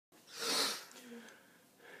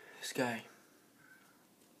This guy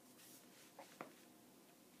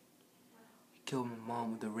killed my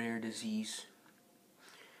mom with a rare disease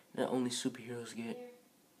that only superheroes get.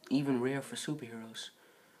 Even rare for superheroes.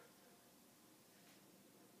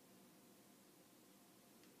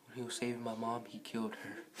 When he was saving my mom, he killed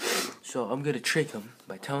her. So I'm gonna trick him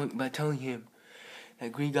by telling him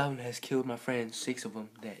that Green Goblin has killed my friends, 6 of them,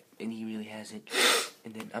 and he really hasn't.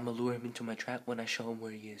 And then I'm gonna lure him into my trap when I show him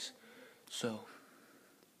where he is. So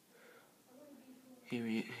here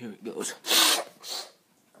it goes.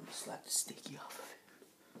 I'm gonna slap the sticky off of it.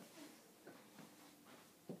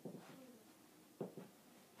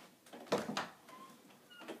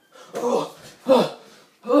 Oh, oh,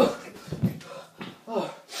 oh,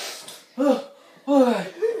 oh, oh,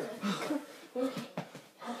 oh.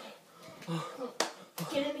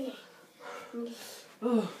 Get in the game.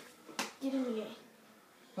 Get in the game.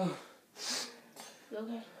 You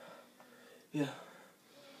okay? Yeah.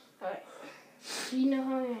 Alright. Do you know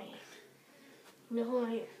who I am? You know who I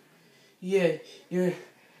am? Yeah, you're...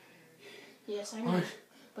 Yes, I know.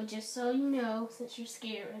 But just so you know, since you're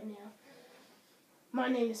scared right now, my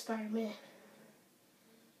name is Spider-Man.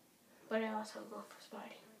 But I also go for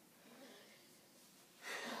Spidey.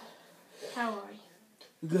 How are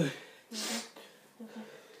you? Good. Okay.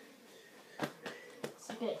 It's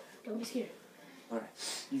okay. Don't be scared. Alright.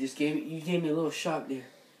 You gave me a little shock there.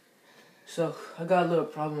 So, I got a little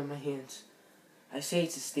problem in my hands. I say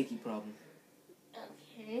it's a sticky problem.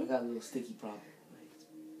 Okay. I got a little sticky problem.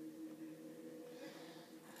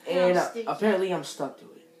 And apparently I'm stuck to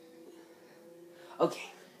it.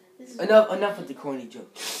 Okay. Enough with the corny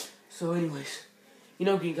joke. So anyways, you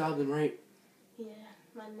know Green Goblin, right? Yeah,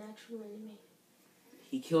 my natural enemy.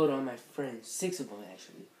 He killed all my friends. 6 of them,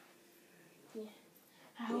 actually. Yeah.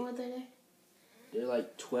 How old are they? They're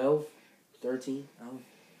like 12, 13.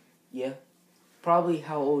 Yeah. Probably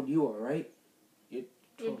how old you are, right? You're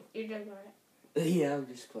doing alright. Yeah, I'm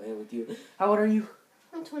just playing with you. How old are you?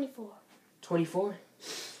 I'm 24. 24?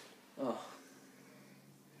 Oh.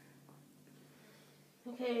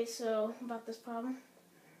 Okay, so about this problem.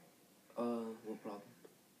 What problem?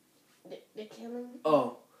 The killing.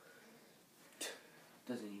 Oh.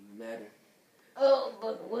 Doesn't even matter. Oh,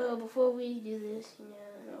 but well, before we do this, and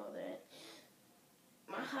all that,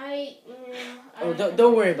 my height, Oh,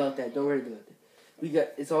 don't worry about that. Don't worry about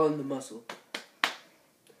that. It's all in the muscle.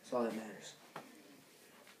 That's all that matters.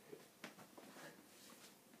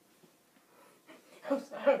 I'm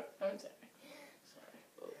sorry.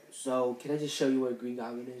 So, can I just show you where Green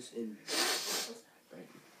Goblin is? Right.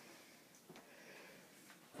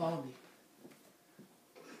 Follow me.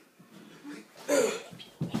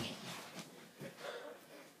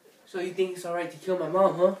 So you think it's alright to kill my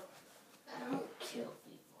mom, huh? I don't kill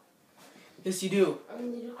people. Yes, you do.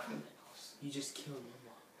 Only the criminals. You just killed my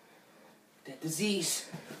mom. That disease.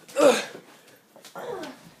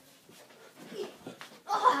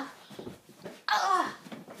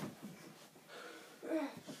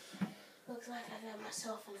 Looks like I got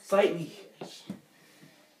myself in a Fight me.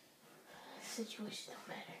 Situation don't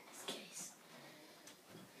matter in this case.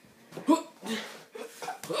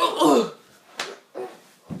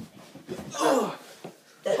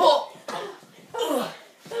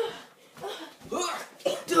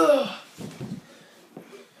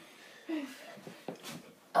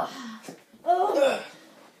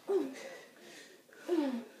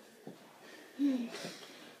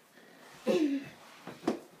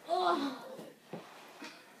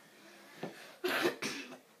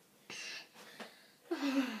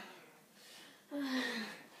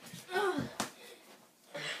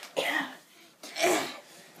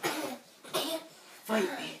 Fight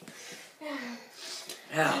me.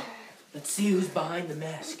 Now, let's see who's behind the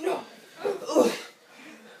mask.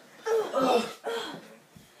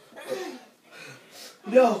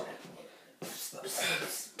 No.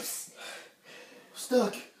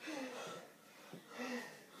 Stuck.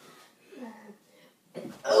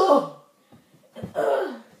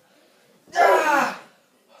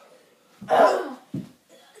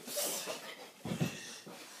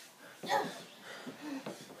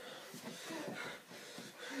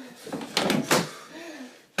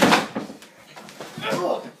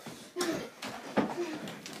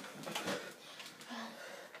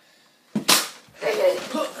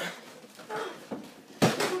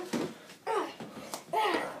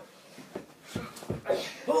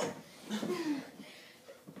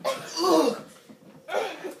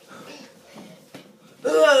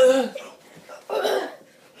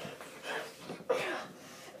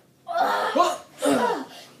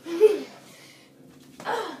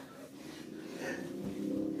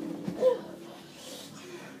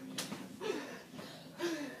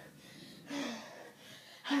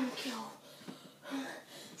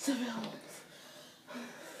 civilians.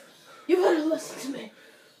 You better listen to me.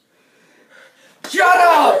 Shut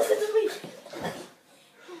up! Listen to me.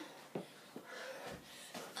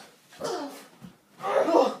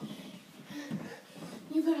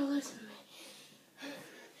 You better listen to me.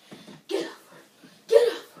 Get up. Get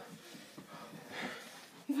up.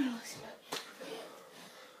 You better listen to me.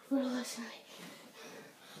 You better listen to me.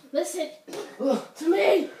 Listen to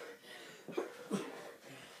me.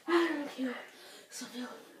 I don't kill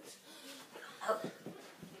civilians.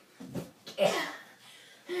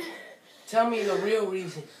 Tell me the real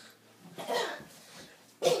reason. I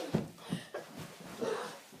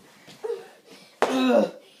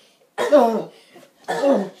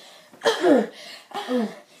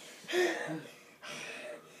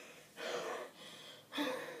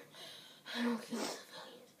don't kill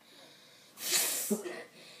civilians.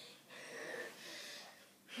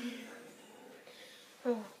 I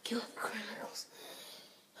want to kill the criminals.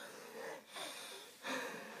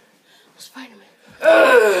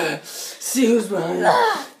 Spider-Man. See who's behind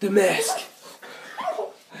the mask.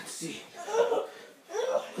 Let's see.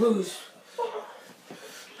 Who's...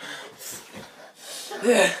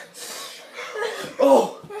 Yeah.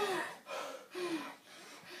 Oh!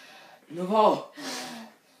 Noval.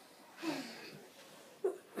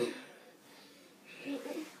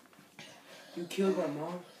 You killed my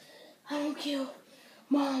mom? I don't kill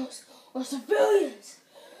moms or civilians.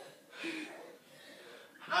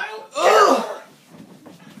 I don't kill.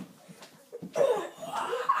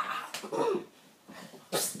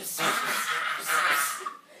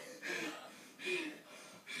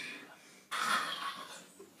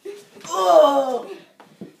 Oh!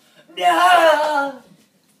 No!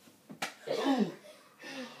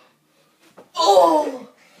 Oh!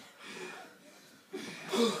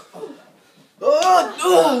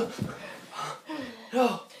 Oh!